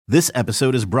This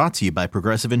episode is brought to you by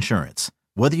Progressive Insurance.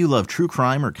 Whether you love true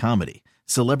crime or comedy,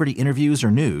 celebrity interviews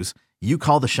or news, you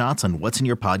call the shots on what's in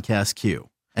your podcast queue.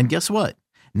 And guess what?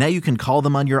 Now you can call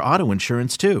them on your auto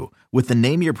insurance too with the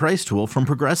Name Your Price tool from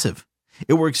Progressive.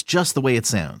 It works just the way it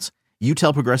sounds. You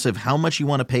tell Progressive how much you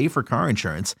want to pay for car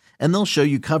insurance, and they'll show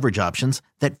you coverage options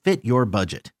that fit your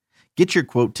budget. Get your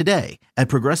quote today at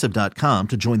Progressive.com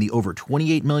to join the over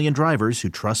 28 million drivers who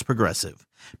trust Progressive.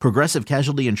 Progressive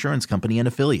Casualty Insurance Company and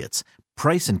Affiliates.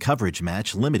 Price and coverage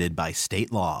match limited by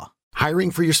state law. Hiring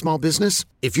for your small business?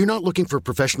 If you're not looking for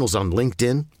professionals on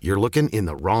LinkedIn, you're looking in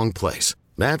the wrong place.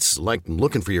 That's like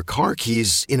looking for your car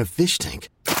keys in a fish tank.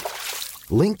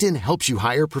 LinkedIn helps you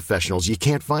hire professionals you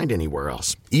can't find anywhere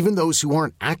else, even those who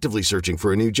aren't actively searching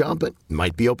for a new job but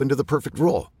might be open to the perfect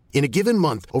role. In a given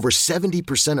month, over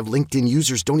 70% of LinkedIn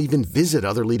users don't even visit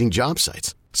other leading job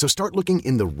sites. So start looking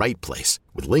in the right place.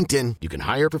 With LinkedIn, you can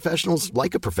hire professionals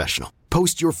like a professional.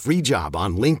 Post your free job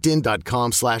on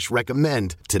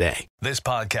linkedin.com/recommend today. This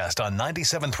podcast on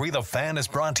 97.3 The Fan is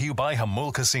brought to you by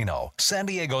Jamul Casino, San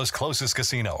Diego's closest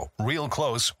casino. Real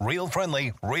close, real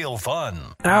friendly, real fun.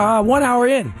 1 hour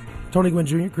in. Tony Gwynn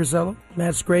Jr., Chris Ello,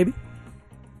 Matt Scraby.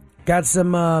 Got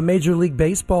some Major League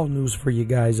Baseball news for you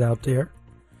guys out there.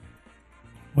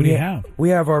 What do you have? We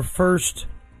have our first,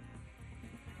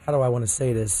 how do I want to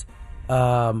say this?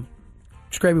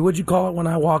 Scraby, what'd you call it when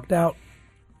I walked out?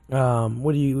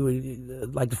 What do you,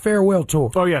 like the farewell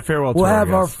tour? Oh, yeah, farewell tour. We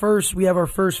have our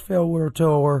first farewell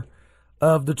tour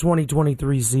of the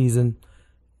 2023 season.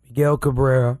 Miguel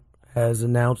Cabrera has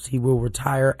announced he will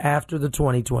retire after the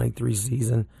 2023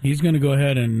 season. He's going to go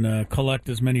ahead and collect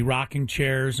as many rocking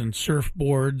chairs and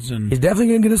surfboards and he's definitely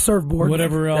going to get a surfboard.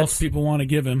 Whatever else people want to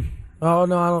give him. Oh,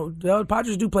 no, I don't. The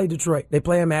Padres do play Detroit. They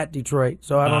play him at Detroit,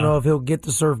 so I don't know if he'll get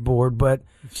the surfboard, but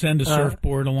send a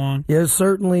surfboard along. Yeah,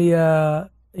 certainly.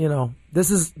 This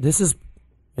is out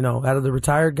of the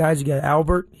retired guys, you got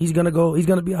Albert. He's gonna go. He's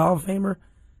gonna be a Hall of Famer.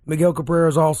 Miguel Cabrera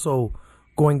is also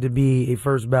going to be a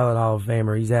first ballot Hall of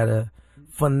Famer. He's had a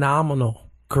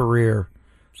phenomenal career.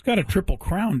 He's got a triple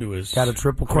crown to his. Got a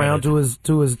triple crown to his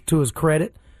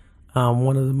credit.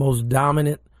 One of the most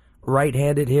dominant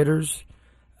right-handed hitters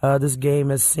this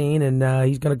game has seen, and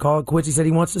he's going to call it quits. He said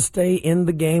he wants to stay in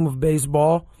the game of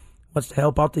baseball, wants to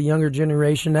help out the younger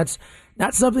generation. That's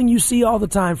not something you see all the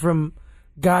time from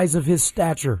guys of his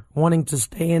stature, wanting to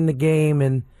stay in the game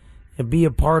and be a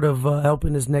part of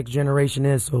helping his next generation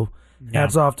in. So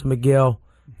hats off to Miguel.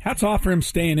 Hats off for him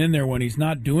staying in there when he's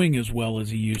not doing as well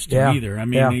as he used to either. I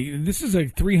mean, this is a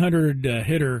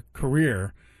 300-hitter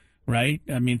career, right?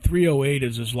 I mean, 308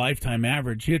 is his lifetime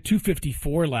average. He had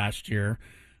 254 last year.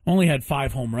 Only had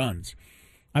 5 home runs.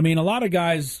 I mean, a lot of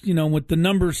guys, with the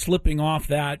numbers slipping off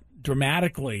that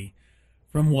dramatically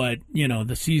from what,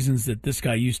 the seasons that this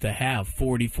guy used to have,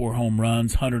 44 home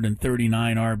runs,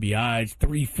 139 RBIs,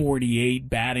 348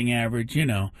 batting average,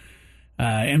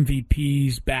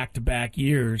 MVPs back-to-back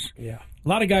years. Yeah. A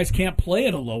lot of guys can't play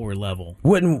at a lower level.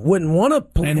 Wouldn't want to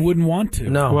play. And wouldn't want to.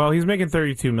 No. Well, he's making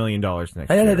 $32 million next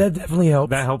year. That definitely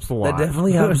helps. That helps a lot. That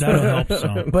definitely helps. That'll help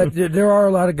some. But there are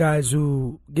a lot of guys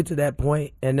who get to that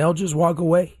point, and they'll just walk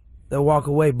away. They'll walk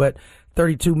away. But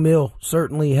 $32 million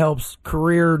certainly helps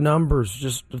career numbers,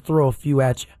 just to throw a few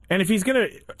at you. And if he's going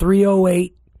to...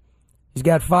 308. He's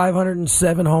got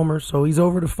 507 homers, so he's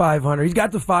over to 500. He's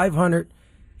got the 500.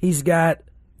 He's got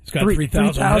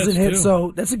 3,000 hits,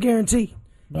 so that's a guarantee.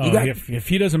 If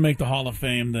he doesn't make the Hall of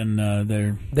Fame,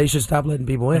 then they should stop letting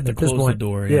people in at this point. The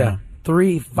door, yeah.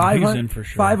 500, he's in for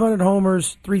sure. 500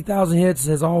 homers, 3,000 hits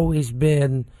has always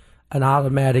been an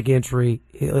automatic entry.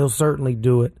 He'll certainly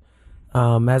do it.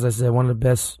 As I said, one of the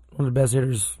best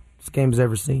hitters this game has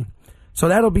ever seen. So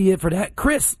that'll be it for that.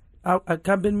 Chris,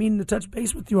 I've been meaning to touch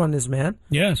base with you on this, man.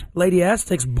 Yes. Lady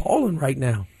Aztecs balling right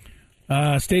now.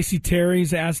 Stacey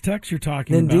Terry's Aztecs you're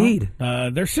talking Indeed.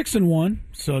 about. They're 6-1,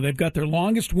 so they've got their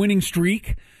longest winning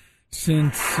streak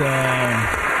since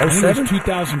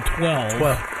 2012.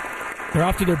 They're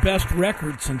off to their best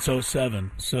record since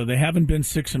 2007, so they haven't been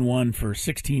 6-1 for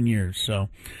 16 years. So,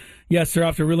 yes, they're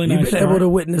off to a really nice start. You've been able to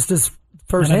witness this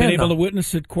firsthand. I've been able to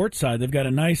witness it courtside. They've got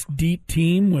a nice, deep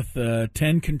team with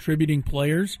 10 contributing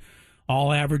players,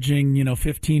 all averaging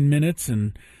 15 minutes,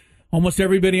 and almost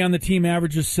everybody on the team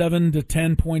averages 7 to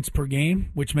 10 points per game,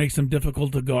 which makes them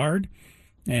difficult to guard.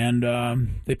 And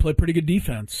they play pretty good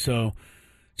defense. So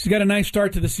she's got a nice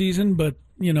start to the season, but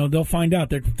they'll find out.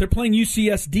 They're playing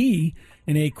UCSD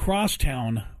in a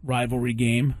crosstown rivalry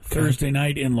game Thursday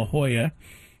night in La Jolla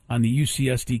on the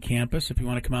UCSD campus. If you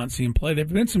want to come out and see them play,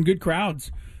 there've been some good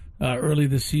crowds early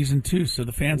this season too. So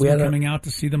the fans are coming out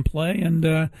to see them play,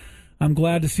 and I'm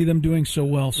glad to see them doing so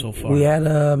well so far. We had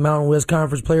a Mountain West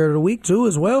Conference Player of the Week, too,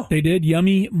 as well. They did.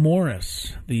 Yummy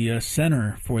Morris, the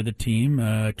center for the team,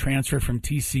 transfer from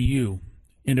TCU,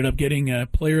 ended up getting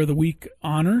Player of the Week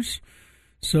honors.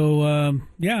 So,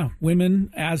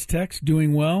 women Aztecs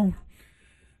doing well.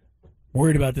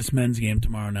 Worried about this men's game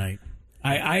tomorrow night.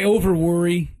 I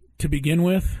over-worry to begin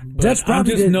with, but I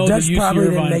just know that UC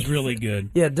Irvine's really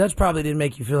good. Yeah, Dutch probably didn't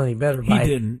make you feel any better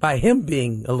by him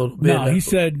being a little bit. No, he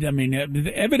said,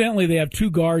 evidently they have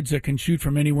two guards that can shoot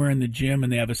from anywhere in the gym,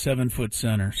 and they have a 7-foot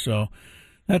center. So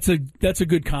that's a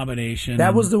good combination.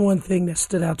 That was the one thing that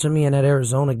stood out to me in that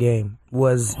Arizona game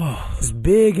was as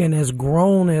big and as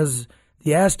grown as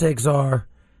the Aztecs are,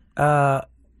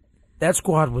 that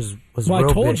squad was well, real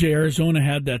I told big. you Arizona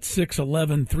had that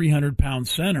 6'11", 300-pound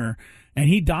center, and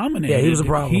he dominated. Yeah, he was a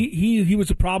problem. He was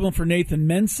a problem for Nathan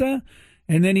Mensah,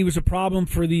 and then he was a problem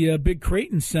for the big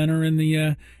Creighton center in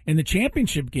the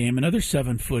championship game, another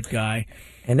 7-foot guy.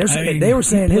 And they were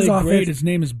saying his offense. Great. His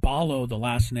name is Ballo, the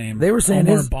last name. They were saying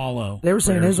Ballo. They were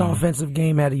saying his offensive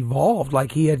game had evolved,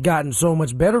 like he had gotten so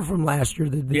much better from last year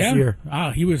than this year.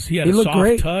 He had a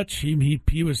soft touch.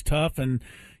 He was tough, and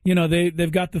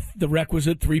they've got the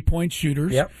requisite 3-point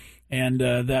shooters. Yep. And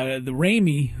the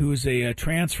Ramey, who is a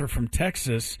transfer from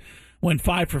Texas, went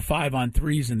 5 for 5 on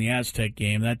threes in the Aztec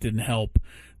game. That didn't help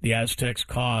the Aztecs'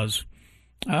 cause.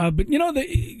 But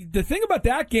the thing about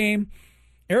that game,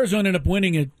 Arizona ended up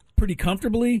winning it pretty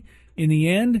comfortably in the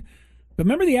end. But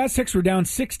remember, the Aztecs were down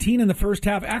 16 in the first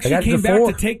half. Actually came back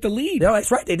to take the lead. Yeah,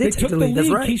 that's right. They did take the lead. That's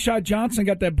right. Keyshawn Johnson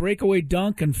got that breakaway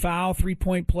dunk and foul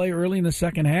 3-point play early in the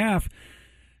second half.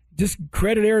 Just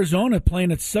credit Arizona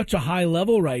playing at such a high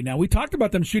level right now. We talked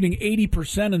about them shooting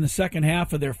 80% in the second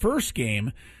half of their first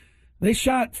game. They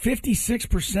shot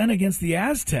 56% against the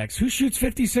Aztecs. Who shoots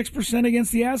 56%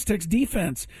 against the Aztecs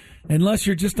defense? Unless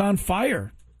you're just on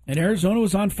fire. And Arizona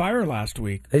was on fire last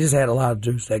week. They just had a lot of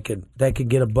juice that could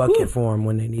get a bucket for them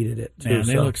when they needed it too. Man,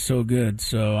 they look so good.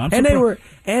 So I'm and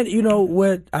surprised.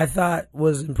 What I thought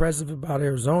was impressive about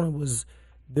Arizona was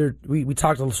we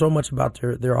talked so much about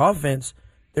their offense.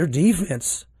 Their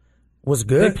defense was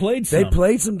good. They played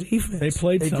some defense. They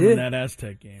played some in that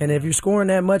Aztec game. And if you're scoring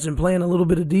that much and playing a little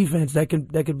bit of defense, that can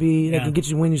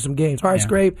win you some games. All right,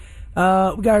 Scrape. We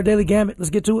got our daily gambit.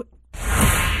 Let's get to it.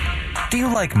 Do you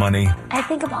like money? I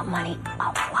think about money a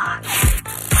lot.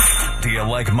 Do you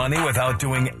like money without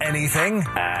doing anything?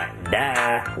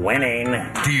 Winning.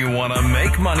 Do you want to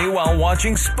make money while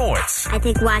watching sports? I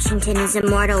think Washington is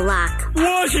immortal luck.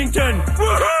 Washington!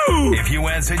 Woohoo! If you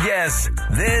answered yes,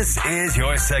 this is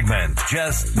your segment.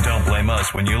 Just don't blame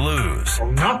us when you lose.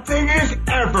 Nothing is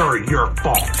ever your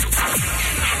fault.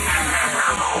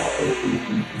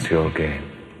 It's your game.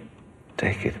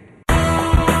 Take it.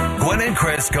 Gwen and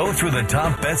Chris go through the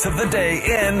top bets of the day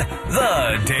in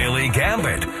The Daily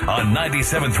Gambit on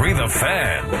 97.3 The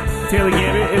Fan. Daily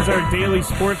Gambit is our daily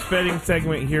sports betting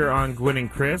segment here on Gwen and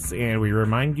Chris, and we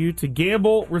remind you to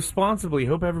gamble responsibly.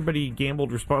 Hope everybody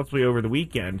gambled responsibly over the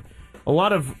weekend. A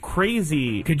lot of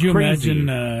crazy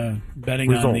imagine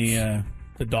betting results on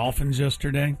the Dolphins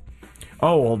yesterday?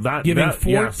 Oh, well, giving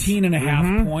 14 and a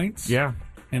half points. Yeah.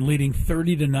 And leading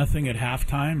 30-0 at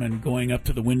halftime and going up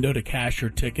to the window to cash your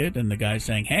ticket, and the guy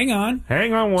saying, hang on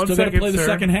 1 still second, got to play the sir.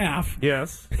 second half.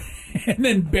 Yes. And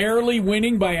then barely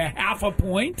winning by a half a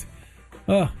point.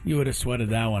 Oh, you would have sweated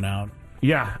that one out.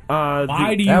 Yeah.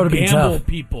 Why do you gamble,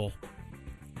 people?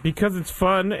 Because it's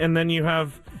fun, and then you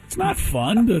have... It's not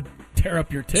fun to tear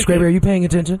up your ticket. Scraper, are you paying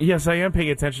attention? Yes, I am paying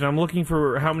attention. I'm looking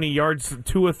for how many yards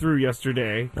Tua threw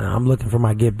yesterday. I'm looking for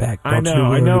my get back. I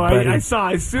know. I saw.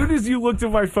 As soon as you looked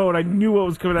at my phone, I knew what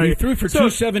was coming out. He threw for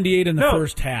 278 in the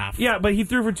first half. Yeah, but he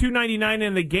threw for 299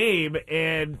 in the game,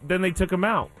 and then they took him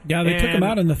out. Yeah, they took him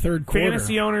out in the third quarter.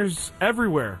 Fantasy owners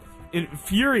everywhere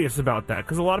furious about that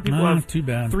because a lot of people have too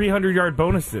bad 300-yard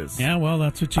bonuses. Yeah, well,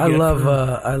 that's what you I get.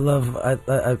 I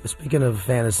love. Speaking of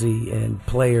fantasy and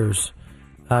players.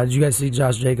 Did you guys see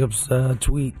Josh Jacobs'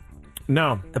 tweet?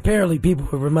 No. Apparently,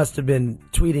 people must have been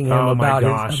tweeting him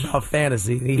about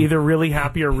fantasy. Either really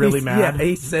happy or really mad. Yeah,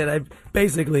 he said,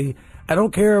 I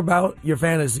don't care about your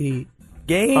fantasy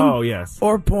game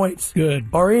or points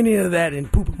or any of that in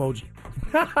poop emoji.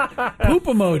 Poop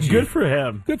emoji. Good for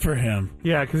him. Good for him.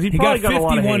 Yeah, because he got a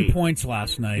lot of 51 points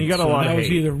last night. He got a lot of hate. That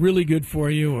was either really good for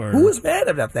you or... Who was mad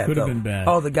about that, Could have been bad.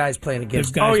 Oh, the guys playing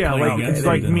against...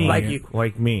 Like me.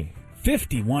 Like me.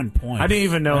 51 points. I didn't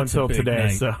even know until today.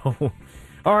 Night. So,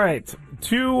 all right.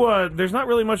 There's not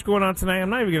really much going on tonight.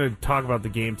 I'm not even going to talk about the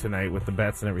game tonight with the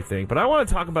bets and everything. But I want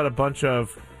to talk about a bunch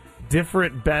of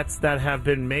different bets that have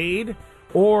been made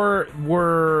or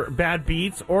were bad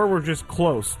beats, or were just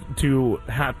close to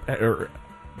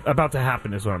about to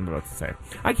happen is what I'm about to say.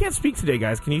 I can't speak today,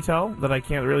 guys. Can you tell that I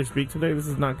can't really speak today? This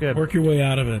is not good. Work your way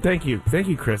out of it. Thank you,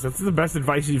 Chris. That's the best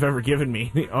advice you've ever given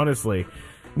me, honestly.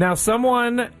 Now,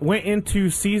 someone went into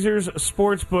Caesars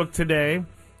Sportsbook today,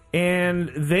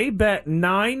 and they bet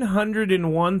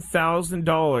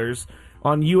 $901,000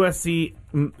 on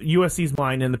USC's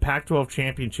line in the Pac-12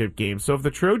 championship game. So if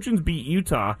the Trojans beat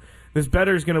Utah, this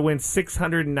bettor is going to win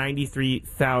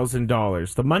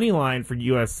 $693,000. The money line for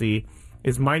USC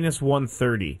is minus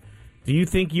 130. Do you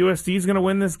think USC is going to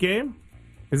win this game?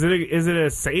 Is it a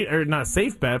safe, or not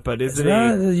safe bet, but is it a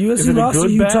USC lost to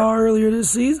Utah earlier this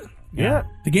season? Yeah.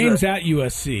 The game's at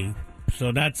USC,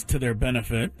 so that's to their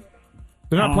benefit.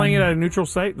 They're not playing it at a neutral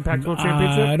site in Pac-12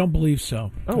 championship? I don't believe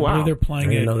so. Oh, I wow. believe they're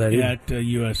playing it either. at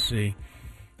USC.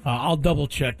 I'll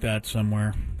double-check that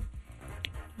somewhere.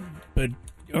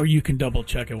 Or you can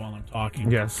double-check it while I'm talking.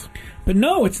 Yes. But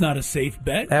no, it's not a safe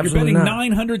bet. Absolutely You're not.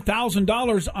 betting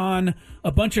 $900,000 on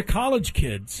a bunch of college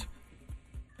kids.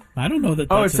 I don't know that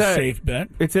that's a safe bet.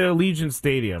 It's at Allegiant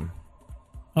Stadium.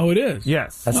 Oh, it is?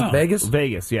 Yes. That's in Vegas?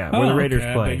 Vegas, yeah, where the Raiders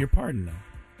okay. play. I beg your pardon, then.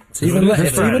 It's even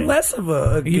less of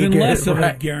a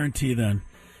guarantee then.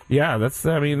 Yeah, that was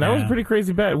a pretty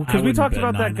crazy bet. Because we talked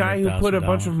about that guy who put a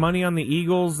bunch of money on the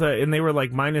Eagles, and they were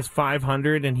like minus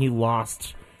 500, and he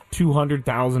lost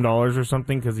 $200,000 or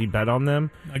something because he bet on them.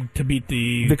 Like to beat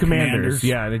the Commanders.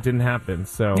 Yeah, and it didn't happen.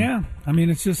 So yeah,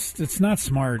 it's not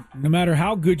smart. No matter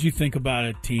how good you think about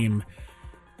a team,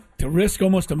 to risk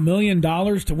almost $1 million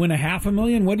to win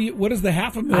 $500,000, what is the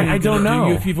 $500,000? I don't know.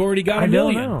 Do if you've already got $1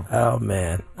 million. I don't know. Oh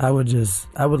man, I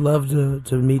would love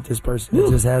to meet this person that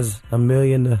just has $1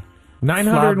 million to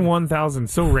 901,000.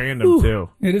 So random too.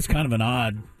 It is kind of an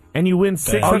odd. And you win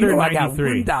 $693. I got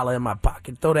 $1 in my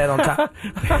pocket. Throw that on top.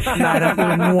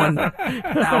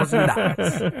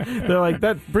 $901,000. They're like,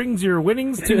 that brings your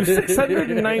winnings to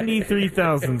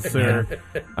 $693,000, sir.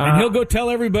 And he'll go tell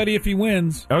everybody if he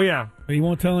wins. Oh yeah, but he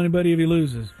won't tell anybody if he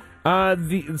loses.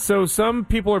 So some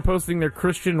people are posting their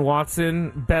Christian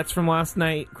Watson bets from last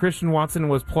night. Christian Watson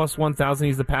was plus 1,000.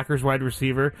 He's the Packers wide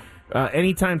receiver.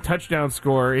 Anytime touchdown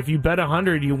score. If you bet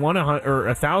 100, you won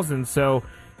 1,000. So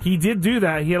he did do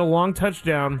that. He had a long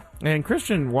touchdown, and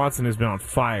Christian Watson has been on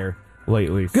fire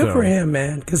lately. Good for him,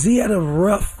 man, because he had a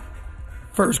rough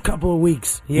first couple of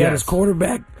weeks. He had his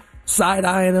quarterback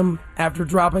side-eyeing him after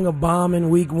dropping a bomb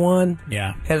in week 1.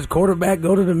 Yeah. Had his quarterback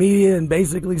go to the media and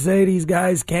basically say these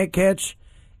guys can't catch.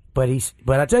 But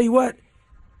I tell you what,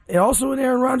 and also in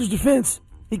Aaron Rodgers' defense,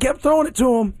 he kept throwing it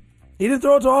to him. He didn't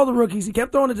throw it to all the rookies. He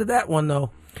kept throwing it to that one, though.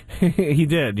 He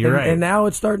did. You're right. And now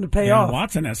it's starting to pay off.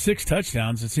 Watson has 6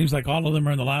 touchdowns. It seems like all of them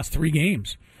are in the last 3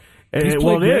 games. It is,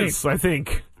 I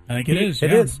think. I think it is.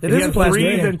 It is. It is a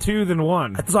 3, then 2, then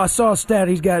 1. I saw a stat.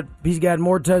 He's got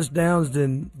more touchdowns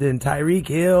than Tyreek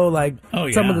Hill.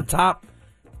 Some of the top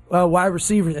wide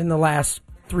receivers in the last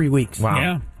 3 weeks.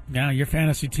 Wow. Yeah, your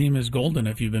fantasy team is golden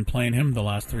if you've been playing him the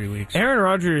last 3 weeks. Aaron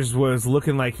Rodgers was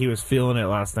looking like he was feeling it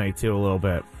last night, too, a little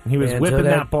bit. He was whipping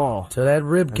that ball. So that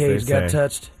rib cage got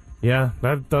touched. Yeah,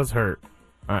 that does hurt.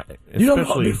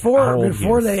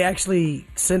 Before they actually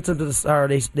sent him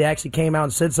to they actually came out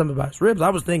and said something about his ribs, I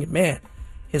was thinking, man,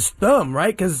 his thumb,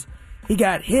 right? Because he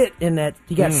got hit in that,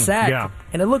 he got sacked.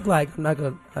 And it looked like,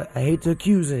 I hate to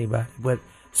accuse anybody, but it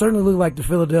certainly looked like the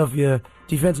Philadelphia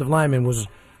defensive lineman was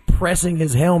pressing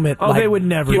his helmet. Oh, they would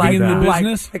never do that. Giving him the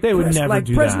business? They would never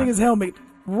do that. Pressing his helmet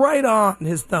right on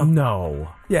his thumb. No.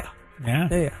 Yeah.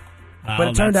 Yeah. But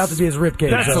it turned out to be his ribcage.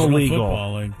 That's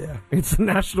illegal. Yeah. It's the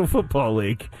National Football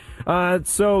League.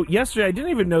 So yesterday, I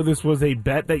didn't even know this was a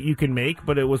bet that you can make,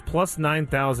 but it was plus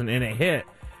 9,000 and it hit.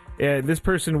 This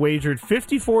person wagered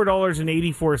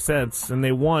 $54.84, and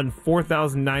they won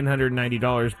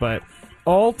 $4,990. But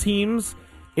all teams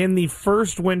in the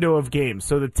first window of games,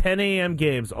 so the 10 a.m.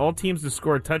 games, all teams to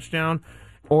score a touchdown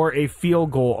or a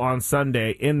field goal on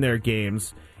Sunday in their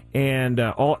games. And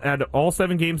all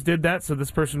 7 games did that, so this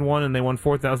person won, and they won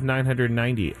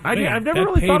 $4,990. I've never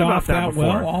really thought about that before.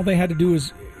 Well, all they had to do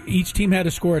is each team had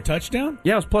to score a touchdown.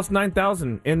 Yeah, it was plus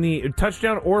 9,000 in the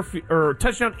touchdown or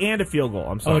touchdown and a field goal.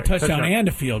 I'm sorry, a touchdown and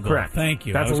a field goal. Correct. Thank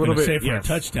you. That's I was a little bit bit. Say for yes, a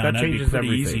touchdown, that that'd changes be pretty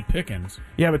everything. easy pickings.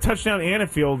 Yeah, but touchdown and a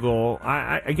field goal.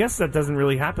 I guess that doesn't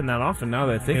really happen that often. Now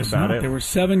that I think about it, there were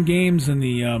 7 games in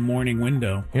the morning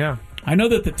window. Yeah. I know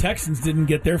that the Texans didn't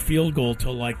get their field goal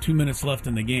till like 2 minutes left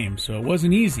in the game, so it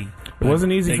wasn't easy. It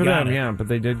wasn't easy for them, yeah, but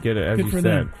they did get it, as you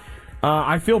said.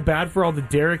 I feel bad for all the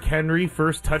Derrick Henry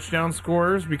first touchdown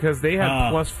scorers because they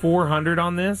had plus 400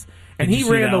 on this, and he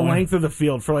ran the length of the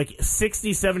field for like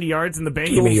 60, 70 yards, and the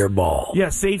Bengals... Give me your ball. Yeah,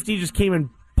 safety just came and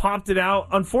popped it out.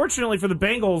 Unfortunately for the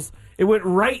Bengals, it went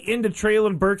right into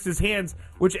Treylon Burks' hands,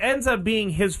 which ends up being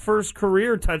his first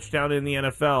career touchdown in the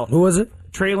NFL. Who was it?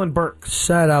 Treylon Burks.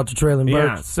 Shout out to Treylon Burks.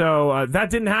 Yeah, so that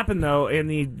didn't happen, though, and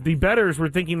the bettors were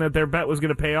thinking that their bet was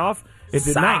going to pay off. It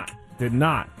did not. Did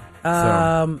not.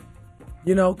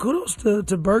 You know, kudos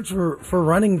to Burks for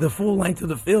running the full length of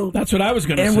the field. That's what I was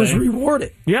going to say. And was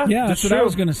rewarded. Yeah, that's what I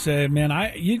was going to say, man.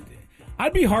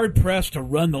 I'd be hard-pressed to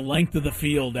run the length of the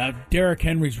field. Derrick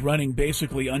Henry's running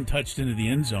basically untouched into the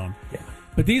end zone. Yeah.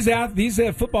 But these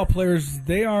football players,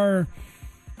 they're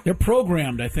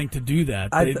programmed, I think, to do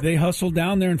that. They hustle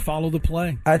down there and follow the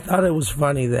play. I thought it was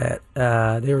funny that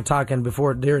they were talking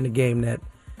during the game that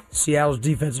Seattle's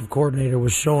defensive coordinator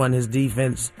was showing his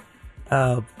defense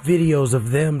videos of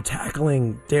them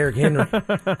tackling Derrick Henry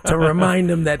to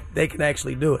remind them that they can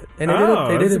actually do it. And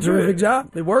they did a terrific job.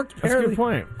 It worked, apparently. That's a good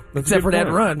point. Except for that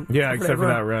run. Yeah, except for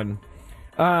that run.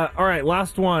 All right,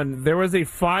 last one. There was a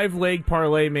 5-leg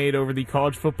parlay made over the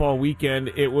college football weekend.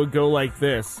 It would go like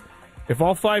this. If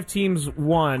all 5 teams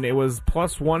won, it was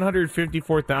plus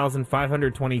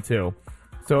 154,522.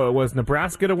 So it was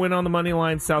Nebraska to win on the money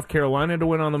line, South Carolina to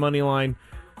win on the money line,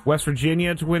 West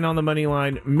Virginia to win on the money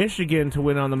line, Michigan to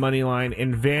win on the money line,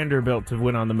 and Vanderbilt to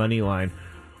win on the money line.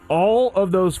 All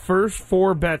of those first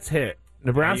 4 bets hit.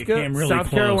 Nebraska, really South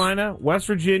close. Carolina, West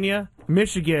Virginia,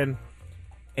 Michigan.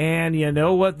 And you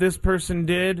know what this person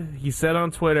did? He said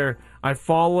on Twitter, I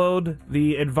followed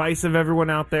the advice of everyone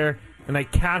out there, and I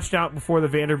cashed out before the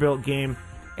Vanderbilt game,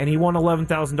 and he won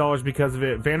 $11,000 because of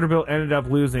it. Vanderbilt ended up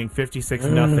losing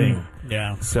 56-0.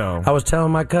 Yeah. So I was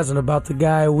telling my cousin about the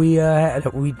guy we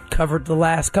covered the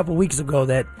last couple weeks ago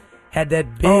that had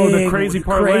that big the crazy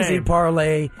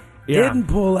parlay. Yeah. Didn't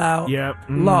pull out. Yep.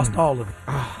 Lost all of it.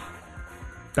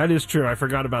 that is true. I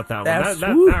forgot about that one. That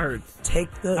hurts.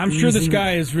 I'm sure this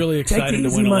guy is really excited to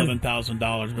win money.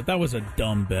 $11,000, but that was a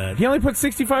dumb bet. He only put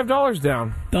 $65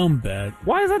 down. Dumb bet.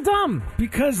 Why is that dumb?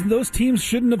 Because those teams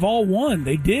shouldn't have all won.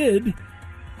 They did,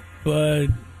 but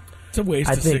it's a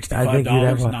waste of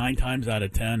 $65 9 times out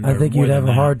of 10. I think you'd have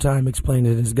a hard time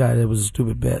explaining to this guy that it was a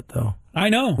stupid bet, though. I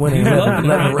know. Winning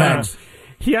 11 rounds.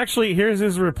 He actually, here's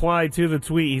his reply to the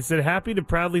tweet. He said, happy to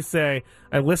proudly say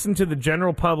I listened to the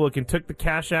general public and took the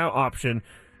cash out option.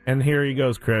 And here he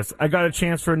goes, Chris. I got a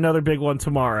chance for another big one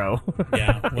tomorrow.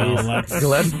 Yeah, well, let's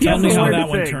tell me how that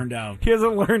one turned out. He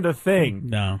hasn't learned a thing.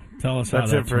 No, tell us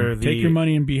That's how it that for turned. Take your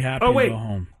money and be happy and go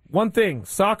home. One thing,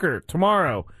 soccer,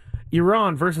 tomorrow.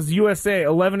 Iran versus USA,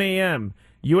 11 a.m.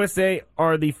 USA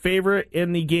are the favorite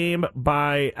in the game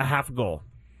by a half goal.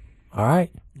 All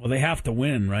right. Well, they have to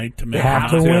win, right? They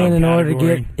have to win in order to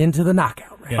get into the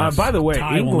knockout round. Yes. By the way,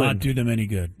 tie England will not do them any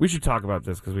good. We should talk about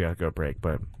this because we have to go break,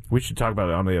 but we should talk about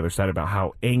it on the other side about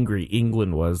how angry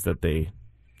England was that they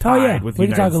tied with the we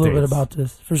can talk United a little bit States. about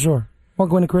this, for sure. More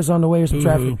Gwen and Chris on the way or some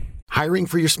traffic. Hiring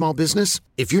for your small business?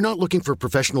 If you're not looking for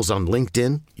professionals on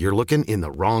LinkedIn, you're looking in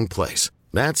the wrong place.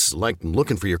 That's like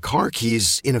looking for your car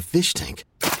keys in a fish tank.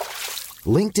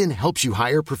 LinkedIn helps you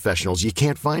hire professionals you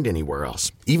can't find anywhere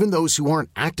else, even those who aren't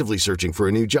actively searching for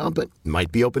a new job but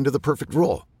might be open to the perfect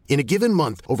role. In a given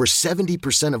month, over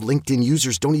 70% of LinkedIn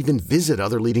users don't even visit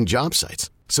other leading job sites.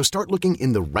 So start looking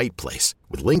in the right place.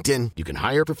 With LinkedIn, you can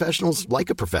hire professionals like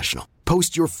a professional.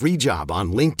 Post your free job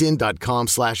on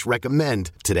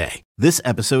linkedin.com/recommend today. This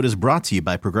episode is brought to you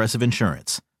by Progressive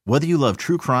Insurance. Whether you love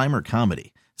true crime or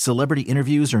comedy, celebrity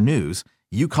interviews or news,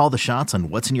 you call the shots on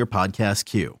what's in your podcast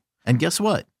queue. And guess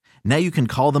what? Now you can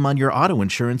call them on your auto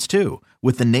insurance too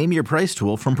with the Name Your Price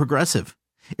tool from Progressive.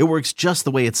 It works just the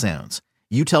way it sounds.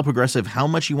 You tell Progressive how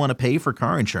much you want to pay for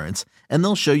car insurance, and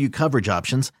they'll show you coverage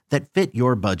options that fit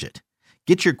your budget.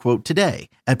 Get your quote today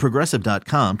at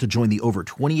Progressive.com to join the over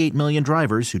 28 million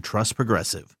drivers who trust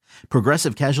Progressive.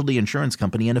 Progressive Casualty Insurance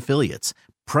Company and Affiliates.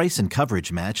 Price and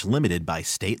coverage match limited by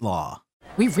state law.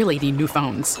 We really need new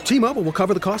phones. T-Mobile will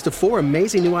cover the cost of 4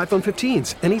 amazing new iPhone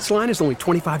 15s, and each line is only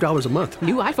 $25 a month.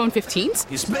 New iPhone 15s?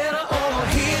 It's better over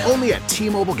here. Only at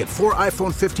T-Mobile, get 4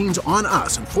 iPhone 15s on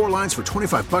us and 4 lines for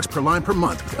 $25 per line per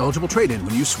month with eligible trade-in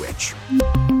when you switch.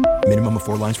 Minimum of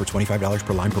 4 lines for $25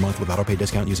 per line per month with autopay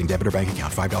discount using debit or bank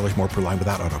account. $5 more per line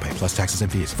without autopay, plus taxes and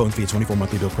fees. Phone fee at 24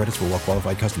 monthly bill credits for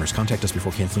well-qualified customers. Contact us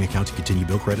before canceling account to continue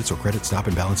bill credits or credit stop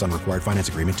and balance on required finance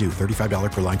agreement due.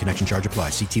 $35 per line connection charge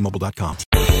applies. See T-Mobile.com.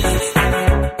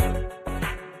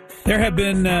 There have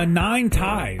been 9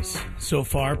 ties so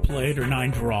far played, or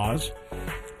 9 draws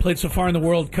played so far in the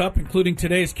World Cup, including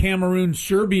today's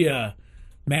Cameroon-Serbia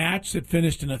match that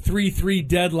finished in a 3-3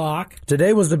 deadlock.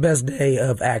 Today was the best day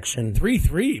of action.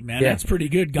 3-3, man. Yeah. That's pretty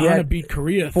good. Ghana beat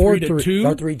Korea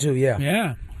 3-2. 3-2, yeah.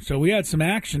 Yeah. So we had some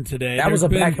action today. That was a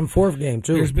back-and-forth game,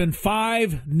 too. There's been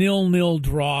 5 0-0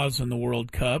 draws in the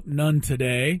World Cup, none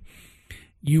today.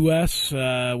 U.S.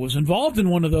 Was involved in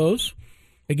one of those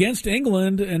against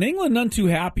England, and England none too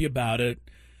happy about it.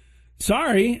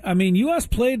 Sorry, I mean, U.S.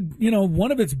 played,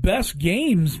 one of its best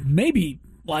games, maybe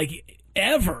like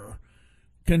ever,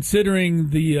 considering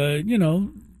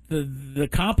the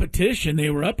competition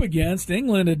they were up against.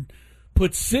 England had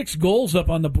put 6 goals up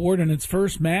on the board in its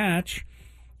first match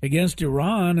against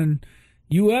Iran, and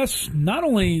U.S. not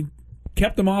only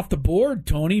kept them off the board,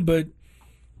 Tony, but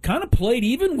kind of played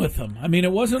even with them. I mean,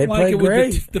 it wasn't like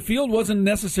the field wasn't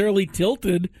necessarily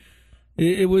tilted.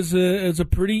 It was a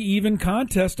pretty even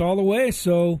contest all the way.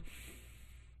 So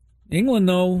England,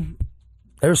 though,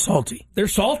 they're salty. They're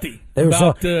salty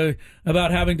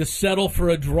about having to settle for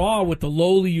a draw with the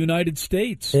lowly United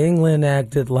States. England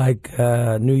acted like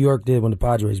New York did when the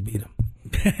Padres beat them.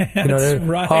 That's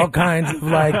right. All kinds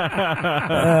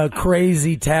of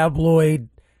crazy tabloid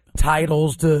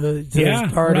titles to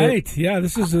start right. it. Yeah,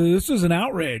 this is an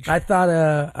outrage. I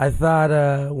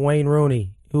thought Wayne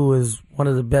Rooney, who was one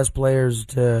of the best players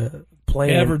to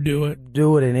play ever do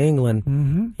it in England,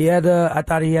 mm-hmm. I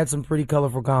thought he had some pretty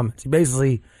colorful comments. He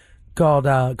basically called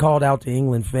out to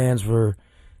England fans for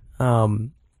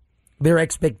their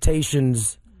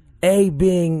expectations, A,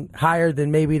 being higher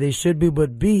than maybe they should be,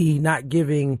 but B, not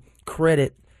giving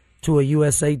credit to a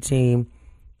USA team,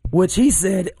 which he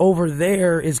said over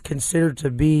there is considered to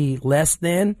be less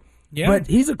than. Yeah. But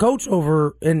he's a coach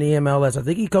over in the MLS. I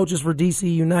think he coaches for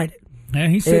DC United.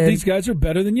 And he said these guys are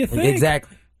better than you think.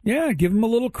 Exactly. Yeah, give them a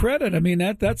little credit. I mean,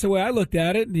 that's the way I looked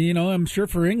at it. I'm sure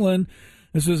for England,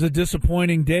 this was a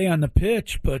disappointing day on the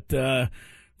pitch, but for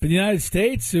the United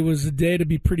States, it was a day to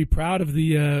be pretty proud of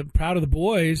the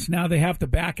boys. Now they have to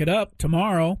back it up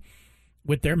tomorrow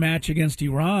with their match against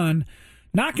Iran.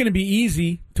 Not going to be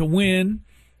easy to win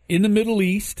in the Middle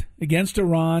East against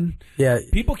Iran. Yeah.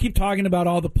 People keep talking about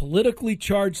all the politically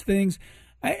charged things.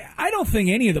 I don't think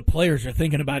any of the players are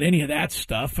thinking about any of that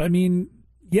stuff. I mean,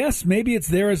 yes, maybe it's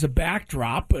there as a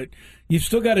backdrop, but you've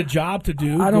still got a job to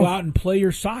do. Go out and play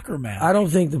your soccer match. I don't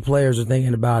think the players are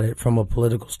thinking about it from a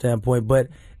political standpoint, but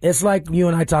it's like you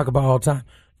and I talk about all the time.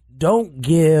 Don't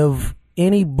give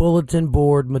any bulletin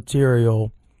board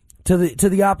material to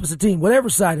the opposite team, whatever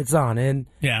side it's on. And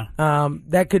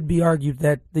that could be argued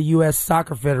that the U.S.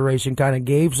 Soccer Federation kind of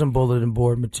gave some bulletin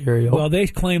board material. Well, they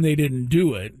claim they didn't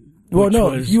do it. Well,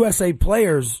 no, USA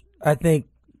players, I think,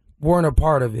 weren't a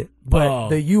part of it. But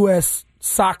the U.S.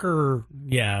 soccer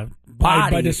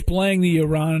by displaying the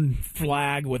Iran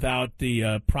flag without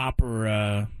the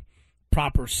proper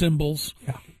symbols.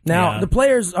 Yeah. Now, the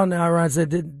players on the Iran side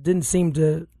didn't seem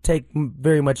to take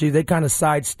very much either. They kind of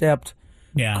sidestepped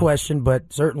question,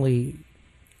 but certainly...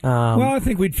 well, I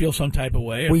think we'd feel some type of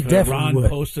way if Iran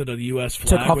posted a U.S.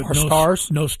 flag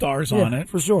with no stars on it.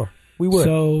 For sure. We would.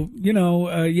 So,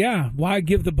 why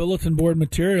give the bulletin board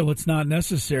material? It's not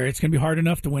necessary. It's going to be hard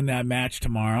enough to win that match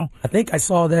tomorrow. I think I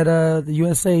saw that the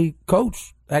USA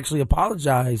coach actually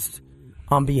apologized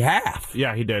on behalf.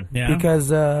 Yeah, he did. Yeah.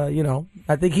 Because, I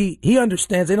think he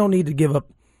understands they don't need to give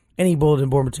up any bulletin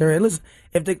board material. Listen,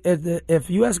 if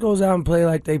U.S. goes out and play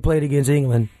like they played against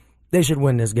England, they should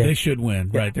win this game. They should win,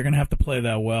 right. They're going to have to play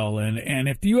that well. And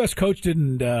if the U.S. coach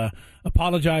didn't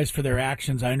apologize for their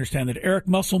actions, I understand that Eric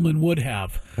Musselman would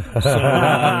have. So don't worry.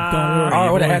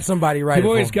 I would have had somebody write it. You've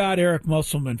always got Eric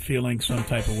Musselman feeling some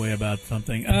type of way about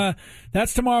something.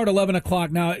 That's tomorrow at 11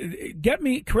 o'clock. Now,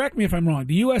 correct me if I'm wrong.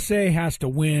 The USA has to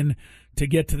win to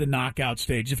get to the knockout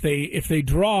stage. If they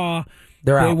draw,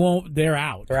 they're out. They're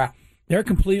out. They're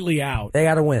completely out. They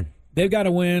got to win. They've got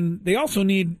to win. They also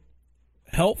need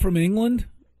help from England?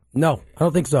 No, I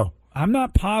don't think so. I'm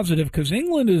not positive because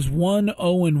England is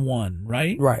 1-0-1,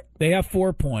 right? Right. They have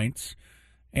 4 points,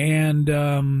 and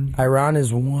Iran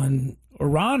is 1.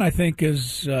 Iran, I think,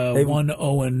 is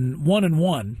 1-1.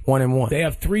 1-1. They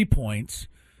have 3 points.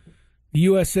 The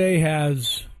USA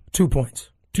has 2 points.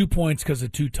 2 points because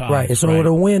of 2 ties. Right. So with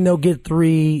a win, they'll get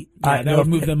 3. Yeah, that would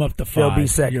move them up to 5. They'll be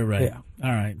second. You're right. Yeah. All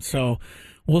right. So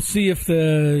we'll see if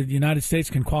the United States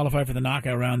can qualify for the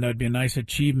knockout round. That would be a nice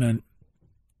achievement.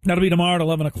 That'll be tomorrow at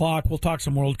 11 o'clock. We'll talk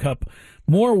some World Cup,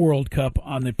 more World Cup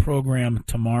on the program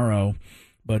tomorrow.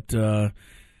 But I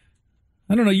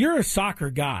don't know. You're a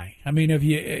soccer guy. I mean, I'm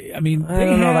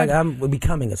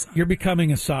becoming a soccer. You're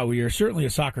becoming a soccer. You're certainly a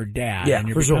soccer dad. Yeah, and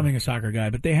you're for sure. becoming a soccer guy.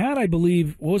 But they had, I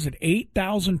believe,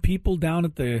 8,000 people down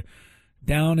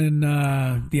in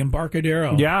the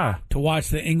Embarcadero. Yeah. To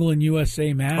watch the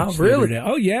England-USA match. Oh, really?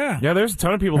 Oh, yeah. Yeah, there's a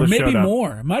ton of people or that showed up. maybe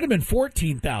more. It might have been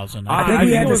 14,000. I think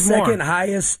we had the second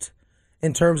highest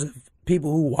in terms of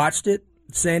people who watched it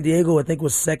San Diego, I think,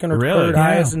 was second or third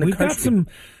highest in the country. We've got some.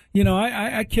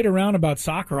 I kid around about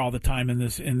soccer all the time in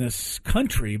this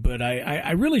country, but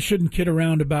I really shouldn't kid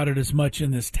around about it as much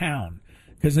in this town.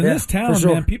 Because in this town,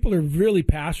 man, people are really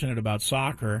passionate about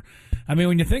soccer. I mean,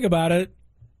 when you think about it,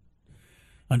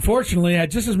 unfortunately, I had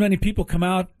just as many people come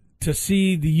out to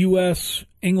see the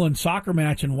U.S.-England soccer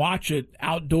match and watch it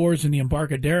outdoors in the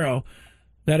Embarcadero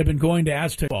that have been going to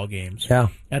Aztec ball games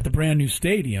at the brand-new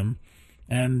stadium.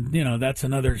 And, that's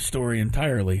another story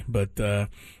entirely. But, the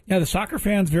soccer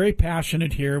fans very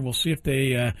passionate here. We'll see if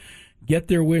they get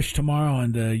their wish tomorrow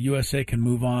and the USA can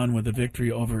move on with a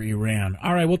victory over Iran.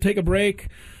 All right, we'll take a break.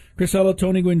 Chris Ello,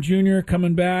 Tony Gwynn Jr.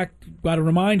 coming back. Got to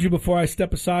remind you before I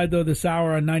step aside, though, this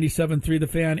hour on 97.3 The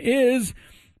Fan is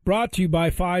brought to you by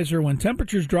Pfizer. When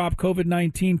temperatures drop,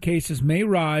 COVID-19 cases may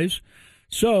rise.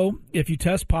 So if you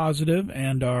test positive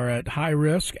and are at high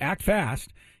risk, act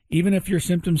fast. Even if your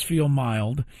symptoms feel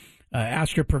mild,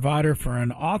 ask your provider for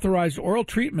an authorized oral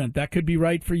treatment that could be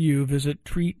right for you. Visit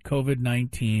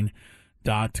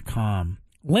treatcovid19.com.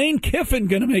 Lane Kiffin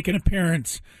going to make an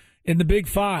appearance in the Big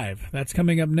Five. That's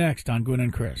coming up next on Gwynn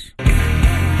and Chris.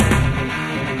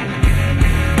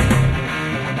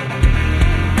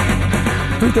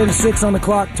 3:36 on the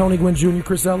clock. Tony Gwynn Jr.,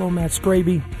 Chris Ello, Matt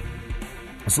Scraby.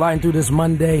 Sliding through this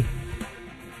Monday.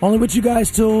 Only with you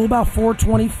guys till about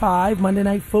 4:25. Monday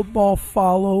Night Football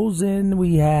follows, and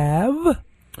we have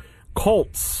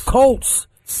Colts,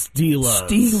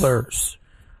 Steelers.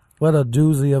 What a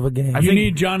doozy of a game. You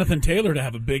need Jonathan Taylor to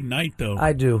have a big night, though.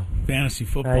 I do. Fantasy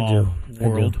football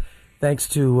world. Thanks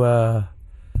to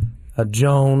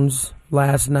Jones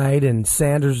last night, and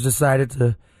Sanders decided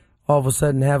to all of a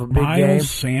sudden have a big game. Miles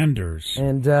Sanders.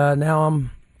 And now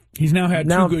He's now had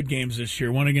two good games this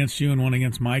year, one against you and one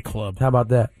against my club. How about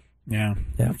that? Yeah.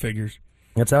 That figures.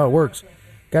 That's how it works.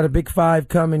 Got a Big Five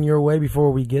coming your way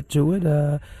before we get to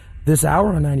it. This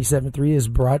hour on 97.3 is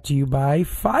brought to you by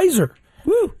Pfizer.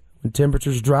 Woo! When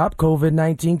temperatures drop,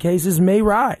 COVID-19 cases may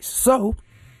rise. So,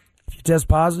 if you test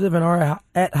positive and are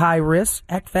at high risk,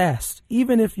 act fast,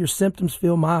 even if your symptoms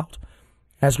feel mild.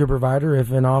 Ask your provider if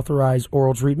an authorized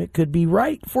oral treatment could be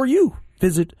right for you.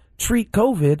 Visit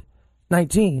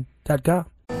treatcovid19.com.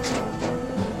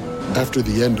 After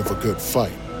the end of a good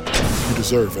fight, you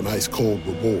deserve an ice-cold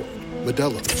reward.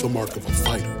 Modelo is the mark of a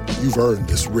fighter. You've earned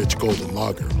this rich golden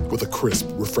lager with a crisp,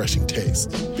 refreshing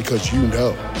taste. Because you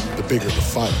know, the bigger the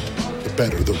fight, the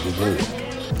better the reward.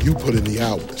 You put in the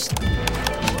hours,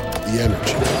 the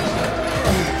energy,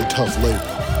 the tough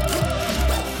labor.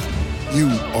 You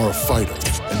are a fighter,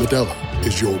 and Modelo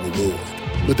is your reward.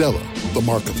 Modelo, the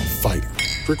mark of a fighter.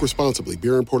 Drink responsibly.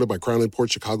 Beer imported by Crown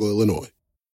Imports, Chicago, Illinois.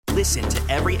 Listen to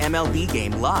every MLB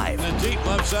game live. In the deep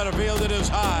left center field, it is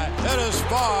high, it is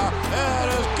far, it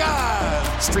is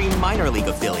gone. Stream minor league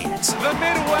affiliates. The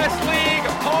Midwest League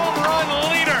home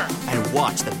run leader. And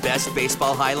watch the best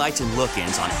baseball highlights and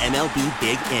look-ins on MLB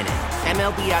Big Inning.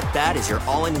 MLB At Bat is your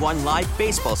all-in-one live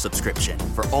baseball subscription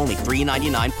for only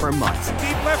 $3.99 per month.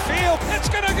 Deep left field, it's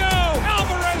gonna go.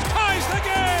 Alvarez ties the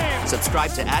game.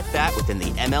 Subscribe to At Bat within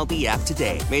the MLB app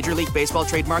today. Major League Baseball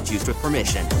trademarks used with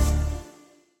permission.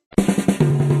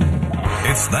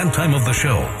 It's that time of the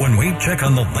show when we check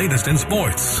on the latest in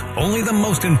sports. Only the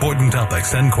most important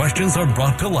topics and questions are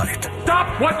brought to light.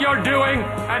 Stop what you're doing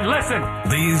and listen.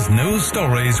 These news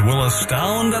stories will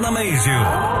astound and amaze you.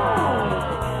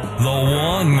 The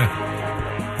one,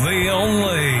 the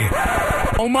only.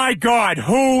 Oh my God,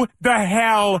 who the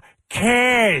hell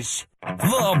cares?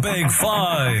 The Big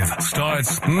Five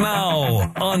starts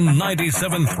now on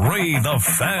 97.3 The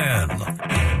Fan.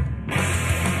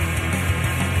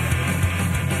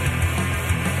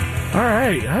 All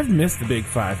right, I've missed the Big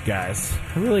Five, guys.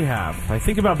 I really have. I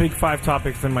think about Big Five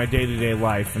topics in my day-to-day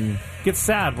life and get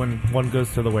sad when one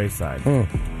goes to the wayside.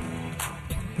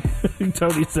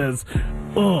 Tony says,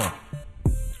 ugh.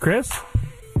 Chris?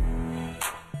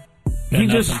 He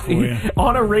just,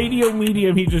 on a radio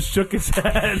medium, he just shook his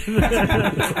head.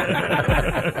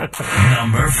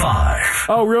 Number 5.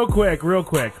 Oh, real quick.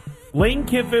 Lane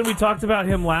Kiffin, we talked about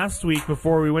him last week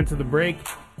before we went to the break,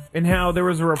 and how there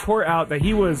was a report out that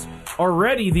he was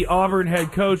already the Auburn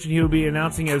head coach and he will be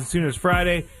announcing as soon as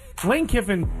Friday. Lane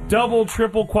Kiffin double,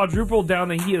 triple, quadrupled down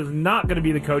that he is not going to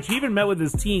be the coach. He even met with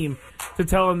his team to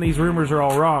tell him these rumors are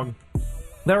all wrong.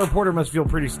 That reporter must feel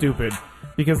pretty stupid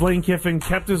because Lane Kiffin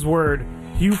kept his word.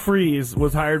 Hugh Freeze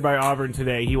was hired by Auburn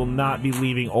today. He will not be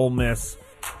leaving Ole Miss.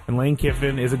 And Lane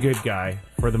Kiffin is a good guy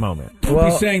for the moment. Don't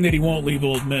be saying that he won't leave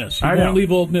Ole Miss. He won't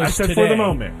leave Ole Miss I said today. for the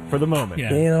moment. For the moment.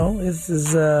 Yeah. You know, this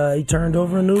is he turned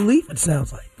over a new leaf, it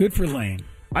sounds like. Good for Lane.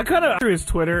 I kind of through his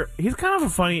Twitter. He's kind of a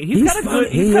funny. He's got a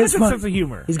good sense of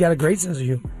humor. He's got a great sense of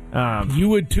humor. You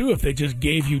would too if they just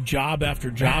gave you job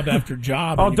after job after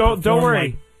job. Oh, don't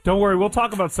worry. Don't worry. We'll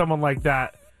talk about someone like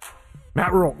that.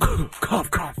 Matt Rule.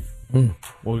 Cough.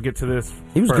 We'll get to this.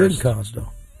 He was first. good in college, though.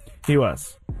 He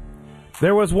was.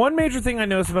 There was one major thing I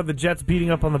noticed about the Jets beating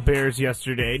up on the Bears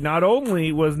yesterday. Not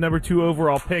only was number 2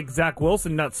 overall pick Zach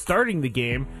Wilson not starting the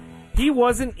game, he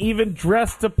wasn't even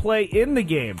dressed to play in the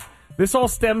game. This all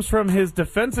stems from his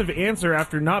defensive answer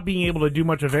after not being able to do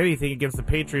much of anything against the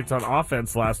Patriots on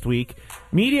offense last week.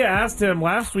 Media asked him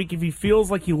last week if he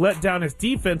feels like he let down his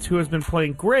defense, who has been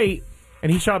playing great,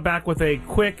 and he shot back with a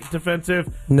quick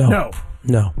defensive No.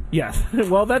 Yes.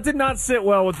 Well, that did not sit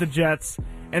well with the Jets.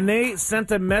 And they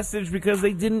sent a message because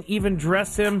they didn't even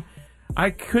dress him.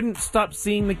 I couldn't stop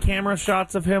seeing the camera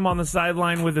shots of him on the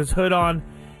sideline with his hood on,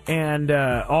 and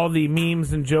all the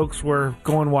memes and jokes were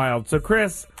going wild. So,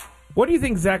 Chris, what do you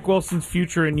think Zach Wilson's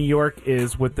future in New York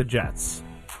is with the Jets?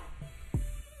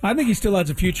 I think he still has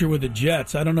a future with the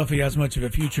Jets. I don't know if he has much of a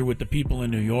future with the people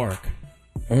in New York.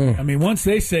 I mean, once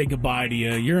they say goodbye to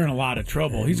you, you're in a lot of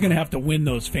trouble. He's going to have to win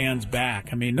those fans back.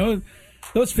 I mean,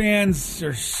 those fans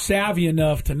are savvy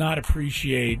enough to not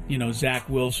appreciate, Zach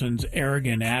Wilson's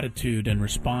arrogant attitude and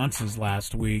responses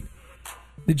last week.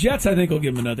 The Jets, I think, will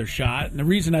give him another shot. And the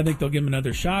reason I think they'll give him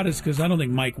another shot is because I don't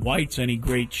think Mike White's any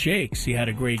great shakes. He had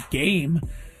a great game,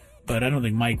 but I don't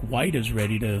think Mike White is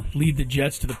ready to lead the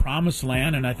Jets to the promised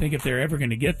land. And I think if they're ever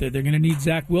going to get there, they're going to need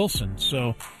Zach Wilson.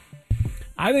 So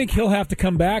I think he'll have to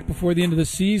come back before the end of the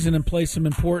season and play some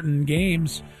important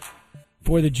games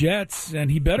for the Jets,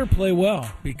 and he better play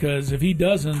well, because if he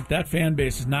doesn't, that fan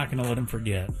base is not going to let him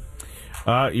forget.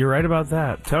 You're right about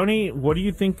that. Tony, what do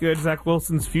you think Zach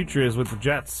Wilson's future is with the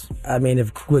Jets? I mean, if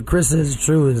what Chris says is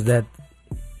true, is that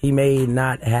he may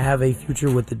not have a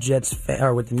future with the Jets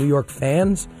or with the New York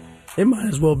fans, it might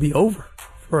as well be over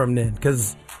for him then,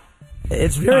 because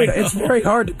it's very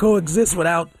hard to coexist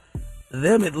without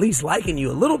them at least liking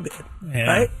you a little bit,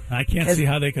 right? I can't see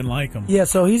how they can like him. Yeah,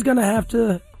 so he's going to have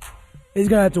to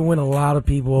win a lot of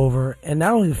people over, and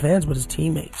not only the fans, but his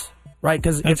teammates, right?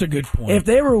 Because that's a good point. If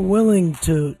they were willing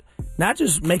to not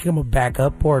just make him a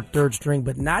backup or a third string,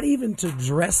 but not even to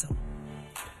dress him.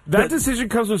 That decision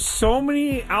comes with so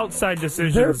many outside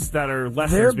decisions that are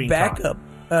lessons being taught. Their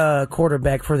backup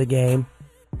quarterback for the game,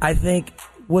 I think,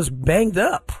 was banged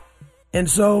up. And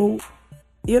so,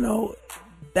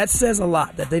 that says a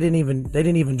lot that they didn't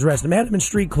even dress him. They had him in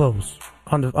street clothes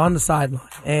on the sideline.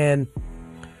 And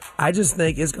I just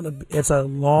think it's a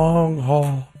long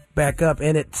haul back up,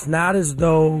 and it's not as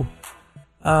though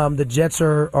the Jets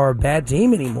are a bad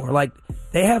team anymore. Like,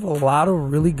 they have a lot of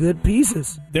really good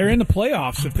pieces. They're in the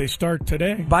playoffs if they start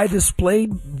today.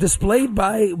 Displayed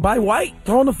by White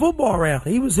throwing the football around.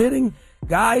 He was hitting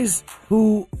guys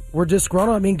who were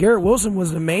disgruntled. I mean, Garrett Wilson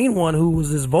was the main one who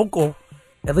was as vocal,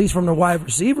 at least from the wide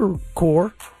receiver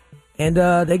core. And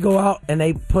they go out and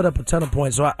they put up a ton of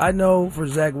points. So I know for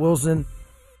Zach Wilson,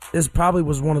 this probably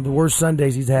was one of the worst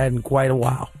Sundays he's had in quite a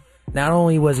while. Not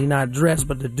only was he not dressed,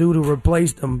 but the dude who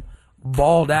replaced him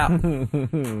balled out.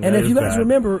 And if you guys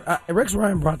remember, Rex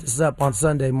Ryan brought this up on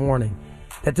Sunday morning,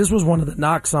 that this was one of the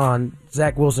knocks on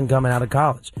Zach Wilson coming out of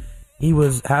college. He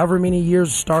was however many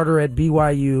years starter at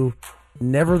BYU,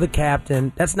 never the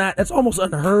captain. That's almost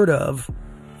unheard of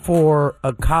for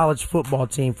a college football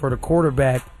team, for the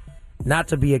quarterback not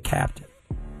to be a captain.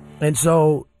 And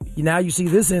so now you see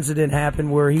this incident happen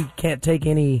where he can't take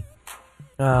any,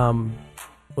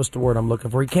 what's the word I'm looking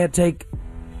for? He can't take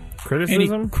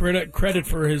criticism, credit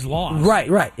for his loss.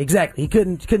 Right, exactly. He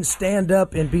couldn't stand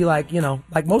up and be like,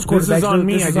 like most quarterbacks. This is on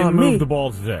me. I didn't move me. The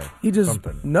ball today. He just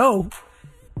no.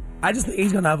 I just think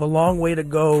he's going to have a long way to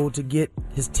go to get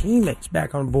his teammates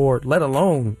back on board, let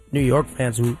alone New York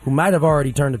fans who might have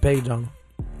already turned the page on him.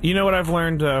 You know what I've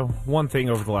learned? One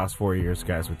thing over the last 4 years,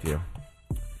 guys, with you.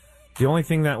 The only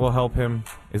thing that will help him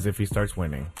is if he starts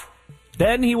winning.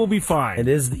 Then he will be fine. It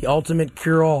is the ultimate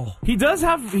cure-all. He does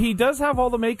have all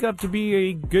the makeup to be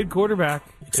a good quarterback,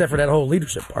 except for that whole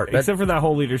leadership part. Except for that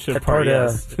whole leadership part.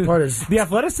 Yes. Part is the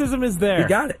athleticism is there. He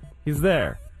got it. He's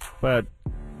there, but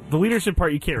the leadership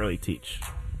part you can't really teach.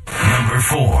 Number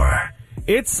 4.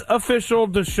 It's official.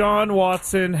 Deshaun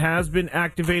Watson has been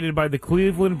activated by the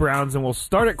Cleveland Browns and will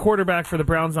start at quarterback for the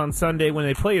Browns on Sunday when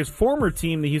they play his former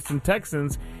team, the Houston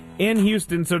Texans, in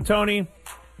Houston. So, Tony,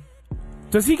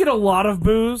 does he get a lot of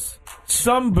boos,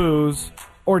 some boos,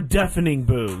 or deafening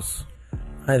boos?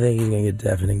 I think he's going to get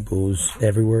deafening boos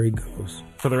everywhere he goes.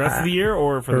 For the rest of the year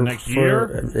or for the next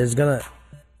year? It's going to...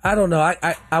 I don't know.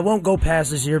 I won't go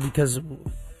past this year because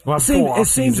It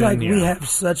seems like we have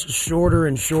such a shorter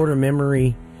and shorter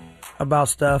memory about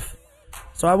stuff.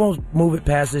 So I won't move it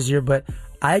past this year, but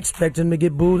I expect him to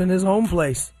get booed in his home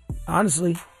place.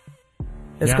 Honestly,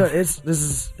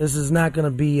 this is not going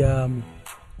to be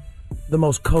the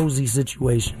most cozy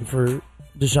situation for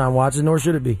Deshaun Watson, nor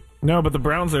should it be. No, but the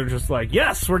Browns are just like,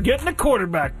 yes, we're getting a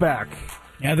quarterback back.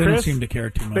 Yeah, they don't seem to care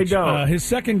too much. They don't. His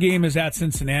second game is at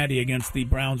Cincinnati against the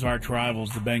Browns' arch rivals,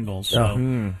 the Bengals. So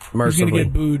he's mercifully. going to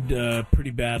get booed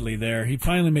pretty badly there. He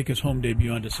finally make his home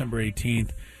debut on December 18th.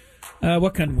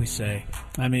 What can we say?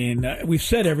 I mean, we've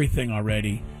said everything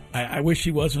already. I wish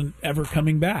he wasn't ever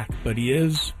coming back, but he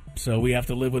is. So we have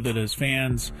to live with it as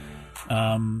fans.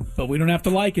 But we don't have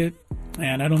to like it,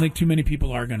 and I don't think too many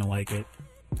people are going to like it.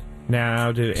 Now,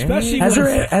 especially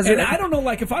I don't know,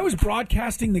 like if I was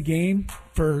broadcasting the game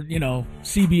for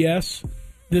CBS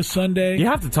this Sunday, you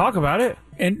have to talk about it.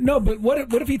 And no, but what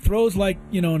if he throws like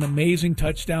an amazing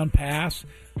touchdown pass?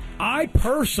 I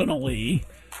personally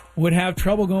would have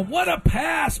trouble going, what a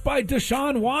pass by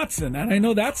Deshaun Watson, and I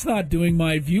know that's not doing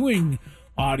my viewing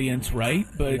audience right,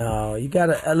 but no, you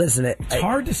gotta listen. It's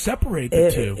hard to separate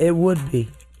the two. It would be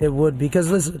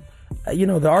because listen.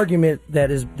 The argument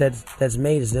that's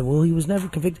made is that, well, he was never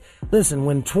convicted. Listen,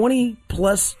 when 20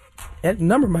 plus,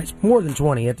 number might more than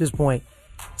 20 at this point,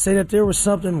 say that there was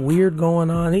something weird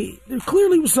going on. There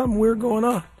clearly was something weird going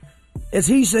on. It's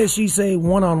he say, she say,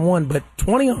 1-on-1, but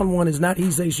 20-on-1 is not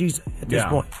he say, she say at this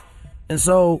point. And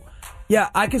so, yeah,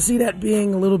 I can see that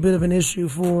being a little bit of an issue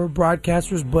for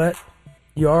broadcasters, but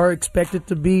you are expected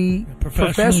to be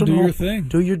professional. Do your thing.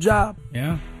 Do your job.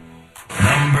 Yeah.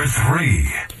 Number 3.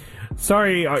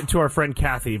 Sorry to our friend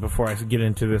Kathy before I get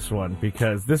into this one,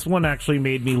 because this one actually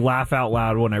made me laugh out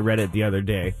loud when I read it the other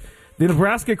day. The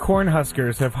Nebraska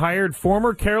Cornhuskers have hired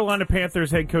former Carolina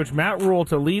Panthers head coach Matt Rule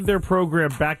to lead their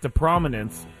program back to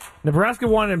prominence. Nebraska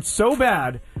wanted him so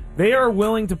bad, they are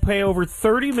willing to pay over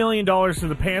 $30 million to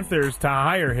the Panthers to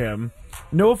hire him.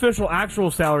 No official actual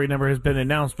salary number has been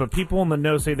announced, but people in the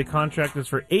know say the contract is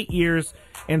for 8 years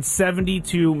and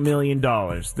 $72 million.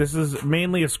 This is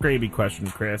mainly a Scraby question,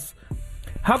 Chris.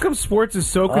 How come sports is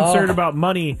so concerned about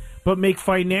money but make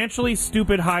financially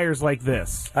stupid hires like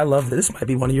this? I love this. This might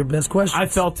be one of your best questions. I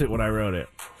felt it when I wrote it.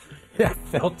 Yeah, I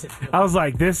felt it. I was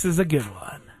like, this is a good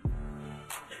one.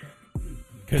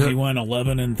 Because he won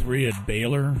 11-3 at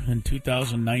Baylor in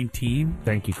 2019.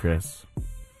 Thank you, Chris.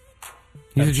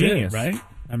 He's That's a genius, right?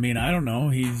 I mean, I don't know.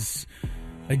 He's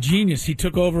a genius. He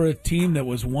took over a team that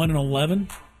was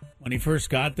 1-11 when he first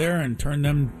got there and turned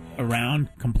them around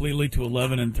completely to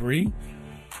 11-3.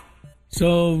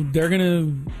 So they're going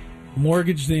to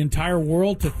mortgage the entire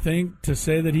world to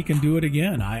say that he can do it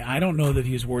again. I don't know that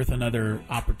he's worth another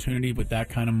opportunity with that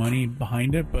kind of money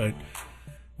behind it, but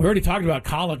we already talked about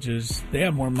colleges. They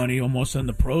have more money almost than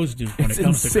the pros do when it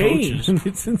comes to coaches.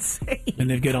 It's insane. And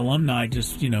they've got alumni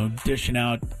just, dishing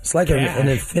out It's like an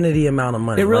infinity amount of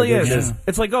money. It really is. Yeah.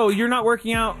 It's like, oh, you're not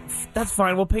working out? That's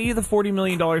fine. We'll pay you the $40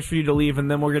 million for you to leave,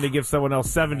 and then we're going to give someone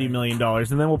else $70 million, and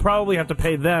then we'll probably have to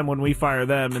pay them when we fire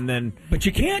them, and then... But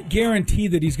you can't guarantee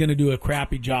that he's going to do a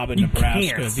crappy job in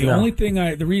Nebraska.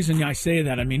 Can't. The reason I say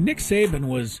that, I mean, Nick Saban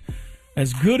was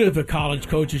as good of a college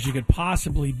coach as you could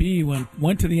possibly be,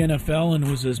 went to the NFL and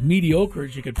was as mediocre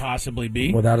as you could possibly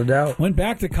be. Without a doubt. Went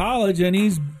back to college, and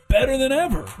he's better than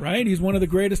ever, right? He's one of the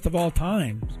greatest of all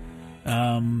time.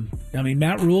 I mean,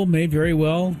 Matt Rule may very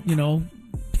well,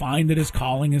 find that his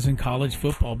calling is in college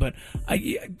football, but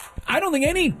I don't think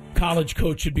any college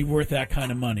coach should be worth that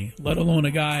kind of money, let alone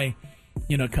a guy,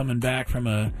 coming back from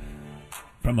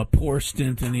a poor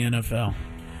stint in the NFL.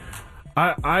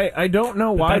 I don't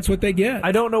know why that's what they get.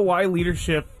 I don't know why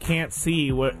leadership can't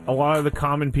see what a lot of the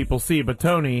common people see. But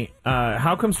Tony,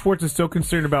 how come sports is so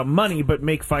concerned about money but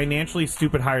make financially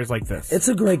stupid hires like this? It's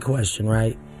a great question,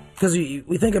 right? Because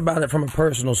we think about it from a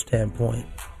personal standpoint.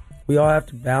 We all have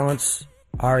to balance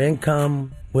our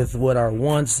income with what our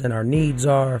wants and our needs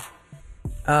are,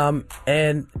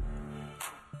 and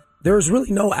there's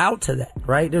really no out to that,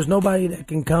 right? There's nobody that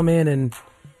can come in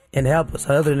and help us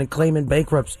other than claiming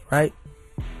bankruptcy, right?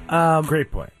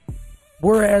 Great point.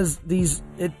 Whereas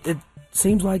it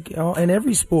seems like in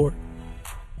every sport,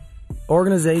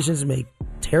 organizations make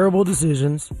terrible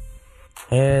decisions,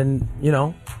 and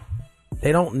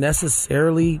they don't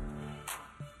necessarily,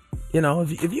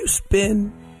 if you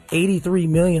spend $83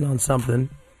 million on something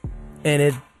and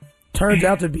it turns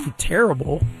out to be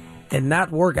terrible and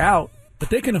not work out. But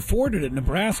they can afford it at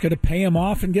Nebraska to pay him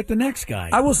off and get the next guy.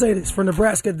 I will say this, for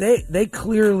Nebraska, they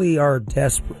clearly are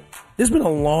desperate. It's been a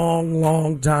long,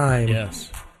 long time.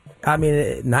 Yes. I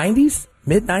mean, 90s?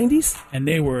 Mid-90s? And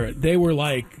they were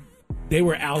like They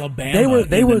were Alabama.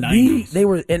 They were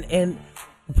the and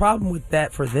the problem with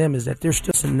that for them is that they're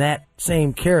still in that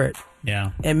same carrot.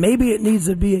 Yeah. And maybe it needs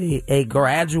to be a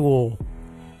gradual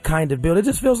kind of build. It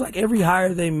just feels like every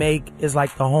hire they make is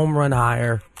like the home run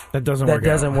hire that doesn't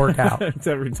work out. It's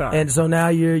every time. And so now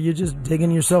you're just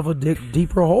digging yourself a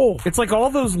deeper hole. It's like all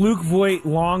those Luke Voigt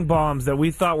long bombs that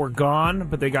we thought were gone,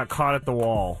 but they got caught at the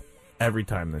wall every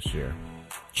time this year.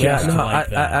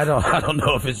 I don't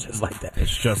know if it's just like that.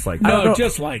 It's just like that. No,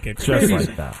 just like it. Just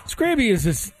like that. Scraby is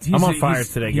just... I'm on fire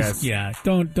today, guys. Yeah,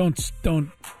 don't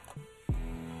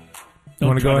You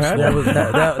want to go ahead?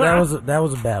 That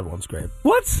was a bad one, Scrape.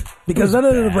 What? Because none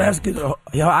of the Nebraska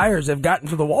hires have gotten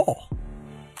to the wall.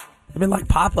 They've been like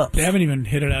pop-ups. They haven't even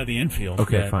hit it out of the infield.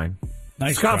 Okay, yet. fine.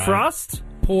 Nice Scott try. Frost?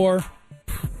 Poor.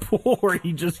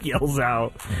 He just yells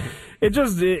out. It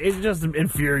just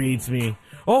infuriates me.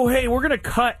 Oh, hey, we're going to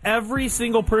cut every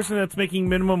single person that's making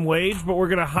minimum wage, but we're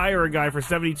going to hire a guy for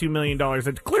 $72 million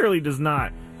that clearly does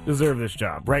not deserve this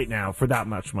job right now for that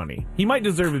much money. He might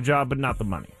deserve the job, but not the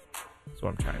money. That's what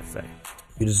I'm trying to say.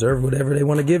 You deserve whatever they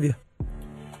want to give you.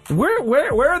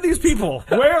 Where are these people?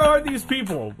 Where are these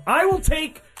people? I will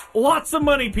take lots of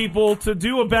money, people, to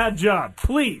do a bad job.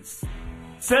 Please.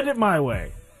 Send it my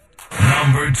way.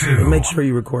 Number 2. Make sure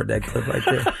you record that clip right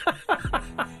there.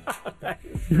 That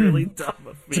is really dumb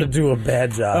of me. To do a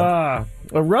bad job.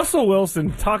 Russell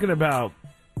Wilson, talking about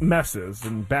messes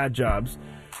and bad jobs.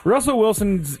 Russell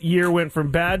Wilson's year went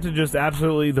from bad to just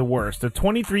absolutely the worst. A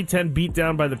 23-10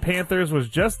 beatdown by the Panthers was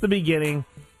just the beginning,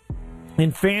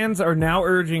 and fans are now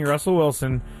urging Russell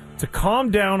Wilson to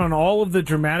calm down on all of the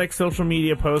dramatic social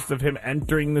media posts of him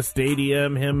entering the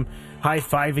stadium, him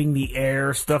high-fiving the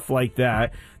air, stuff like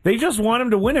that. They just want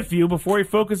him to win a few before he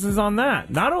focuses on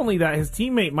that. Not only that, his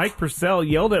teammate Mike Purcell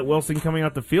yelled at Wilson coming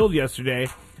out the field yesterday,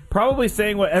 probably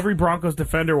saying what every Broncos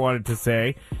defender wanted to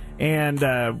say, and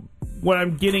what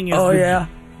I'm getting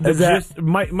is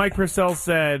Mike Purcell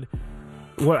said,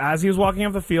 as he was walking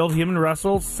off the field, him and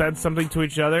Russell said something to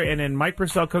each other, and then Mike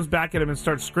Purcell comes back at him and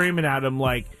starts screaming at him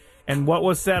like, and what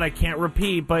was said I can't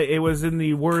repeat, but it was in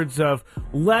the words of,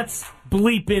 let's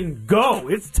bleeping go.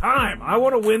 It's time. I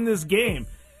want to win this game.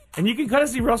 And you can kind of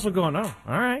see Russell going, oh,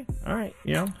 all right.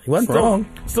 You know, he wasn't wrong.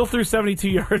 Still threw 72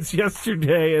 yards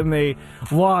yesterday, and they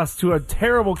lost to a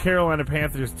terrible Carolina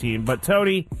Panthers team. But,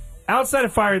 Tony, outside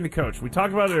of firing the coach, we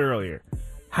talked about it earlier,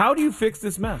 how do you fix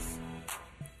this mess?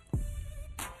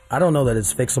 I don't know that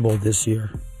it's fixable this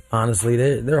year, honestly.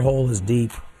 Their hole is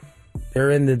deep.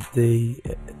 They're in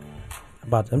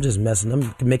I'm just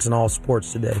mixing all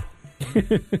sports today.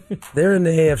 They're in the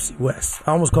AFC West.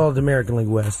 I almost called it the American League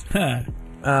West.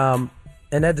 And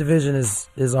that division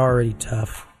is already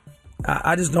tough.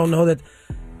 I just don't know that.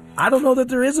 I don't know that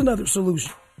there is another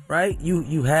solution, right?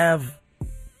 You have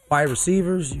wide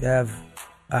receivers. You have.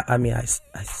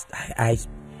 I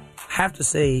have to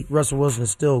say Russell Wilson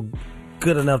is still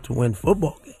good enough to win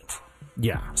football games.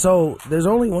 Yeah. So there's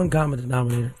only one common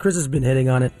denominator. Chris has been hitting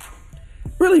on it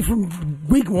really from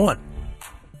week one.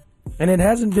 And it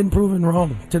hasn't been proven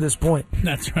wrong to this point.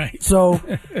 That's right. So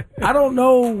I don't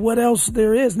know what else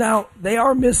there is. Now, they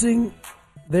are missing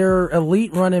their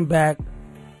elite running back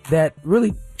that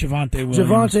really...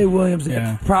 Javonte Williams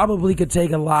probably could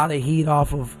take a lot of heat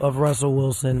off of Russell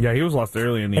Wilson. Yeah, he was lost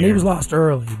early in the year. And he was lost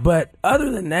early. But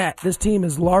other than that, this team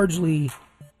is largely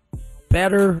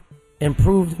better,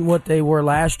 improved than what they were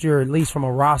last year, at least from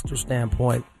a roster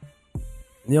standpoint.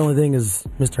 The only thing is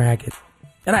Mr. Hackett.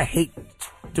 And I hate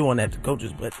doing that to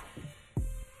coaches, but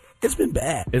it's been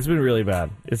bad. It's been really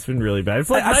bad. It's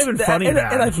like not even funny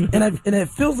bad. And it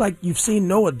feels like you've seen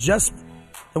no adjustment.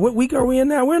 And what week are we in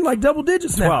now? We're in like double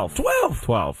digits now.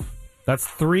 12. That's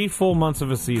 3 full months of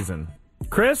a season.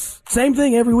 Chris? Same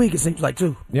thing every week, it seems like,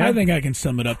 too. Yeah. I think I can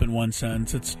sum it up in one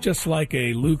sentence. It's just like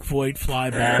a Luke Voigt fly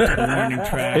ball to the warning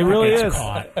track. It really is.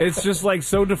 Caught. It's just like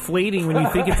so deflating when you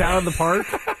think it's out of the park.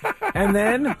 And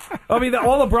then,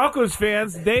 all the Broncos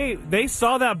fans, they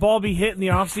saw that ball be hit in the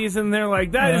offseason, and they're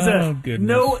like, that is a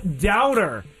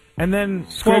no-doubter. And then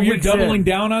 12 you're doubling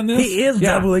down on this? He is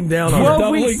doubling down on it.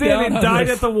 12 weeks in and died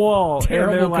at the wall.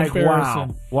 Terrible and they're like,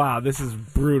 comparison. wow, this is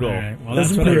brutal. Right, well, this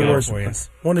that's is what I got for you.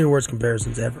 One of your worst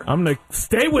comparisons ever. I'm going to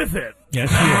stay with it.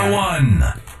 Yes, Number 1.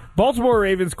 Baltimore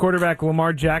Ravens quarterback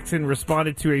Lamar Jackson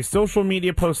responded to a social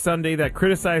media post Sunday that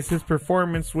criticized his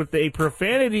performance with a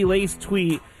profanity-laced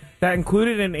tweet that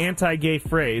included an anti-gay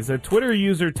phrase. A Twitter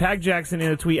user tagged Jackson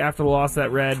in a tweet after the loss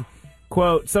that read,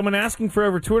 quote, someone asking for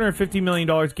over $250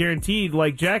 million guaranteed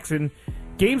like Jackson,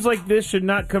 games like this should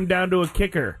not come down to a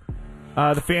kicker.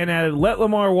 The fan added, let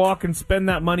Lamar walk and spend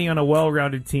that money on a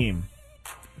well-rounded team.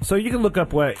 So you can look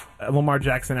up what Lamar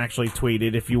Jackson actually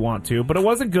tweeted if you want to, but it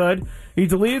wasn't good. He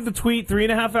deleted the tweet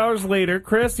 3.5 hours later.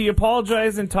 Chris, he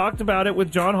apologized and talked about it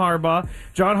with John Harbaugh.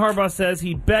 John Harbaugh says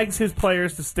he begs his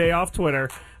players to stay off Twitter,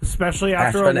 especially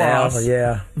after a loss,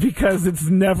 because it's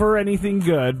never anything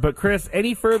good. But Chris,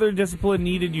 any further discipline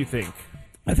needed, you think?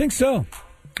 I think so.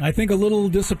 I think a little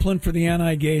discipline for the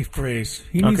anti-gay phrase.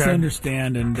 He needs to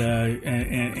understand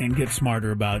and get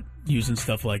smarter about using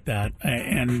stuff like that.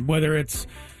 And whether it's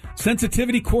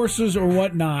sensitivity courses or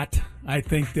whatnot, I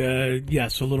think,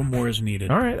 yes, a little more is needed.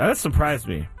 All right. That surprised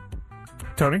me.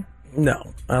 Tony?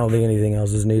 No, I don't think anything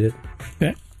else is needed.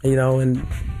 Okay. And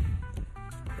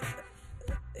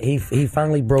he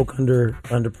finally broke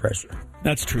under pressure.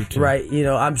 That's true, too. Right.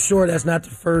 I'm sure that's not the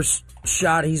first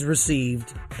shot he's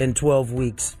received in 12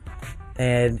 weeks.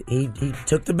 And he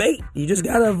took the bait. You just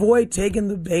got to avoid taking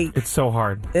the bait. It's so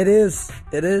hard. It is.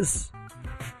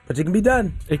 But it can be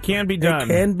done. It can be done.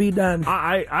 It can be done.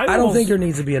 I don't think there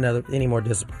needs to be any more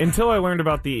discipline. Until I learned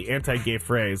about the anti-gay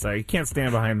phrase, I can't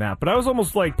stand behind that. But I was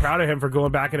almost proud of him for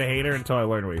going back at a hater until I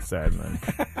learned what he said.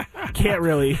 Can't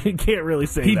really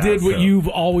say he that. He did what you've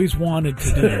always wanted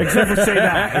to do. Except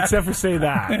for say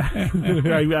that.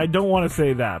 I don't want to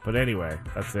say that. But anyway,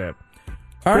 that's it.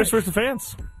 All Chris right. versus the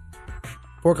fans.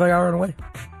 4 o'clock hour on the way.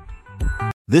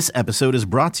 This episode is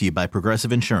brought to you by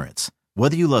Progressive Insurance.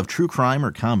 Whether you love true crime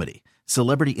or comedy,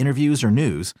 celebrity interviews or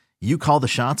news, you call the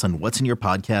shots on what's in your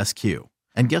podcast queue.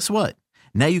 And guess what?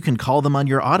 Now you can call them on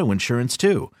your auto insurance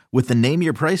too with the Name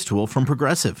Your Price tool from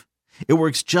Progressive. It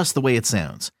works just the way it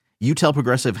sounds. You tell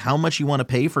Progressive how much you want to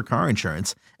pay for car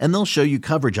insurance, and they'll show you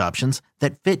coverage options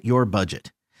that fit your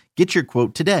budget. Get your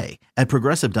quote today at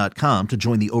Progressive.com to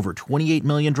join the over 28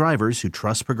 million drivers who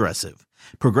trust Progressive.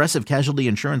 Progressive Casualty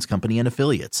Insurance Company and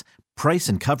Affiliates. Price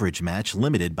and coverage match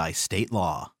limited by state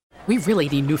law. We really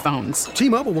need new phones.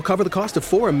 T-Mobile will cover the cost of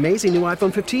 4 amazing new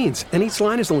iPhone 15s, and each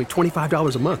line is only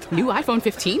 $25 a month. New iPhone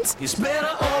 15s? It's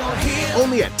better over here.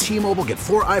 Only at T-Mobile, get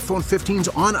 4 iPhone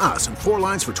 15s on us and 4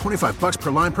 lines for $25 per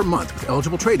line per month with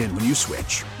eligible trade-in when you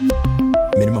switch.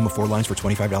 Minimum of 4 lines for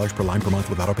 $25 per line per month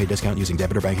with autopay discount using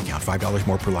debit or bank account. $5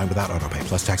 more per line without autopay,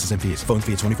 plus taxes and fees. Phone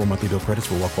fee at 24 monthly bill credits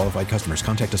for well-qualified customers.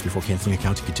 Contact us before canceling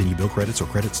account to continue bill credits or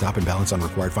credit stop and balance on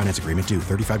required finance agreement due.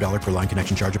 $35 per line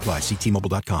connection charge applies. See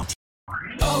T-Mobile.com.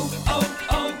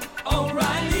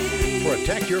 O'Reilly.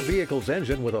 Protect your vehicle's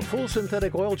engine with a full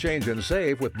synthetic oil change and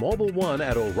save with Mobil 1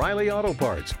 at O'Reilly Auto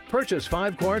Parts. Purchase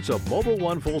 5 quarts of Mobil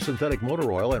 1 full synthetic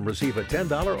motor oil and receive a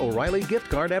 $10 O'Reilly gift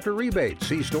card after rebate.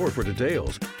 See store for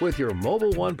details. With your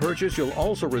Mobil 1 purchase, you'll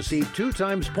also receive 2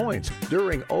 times points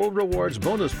during O Rewards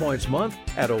Bonus Points Month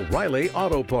at O'Reilly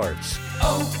Auto Parts.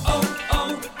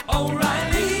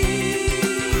 O'Reilly.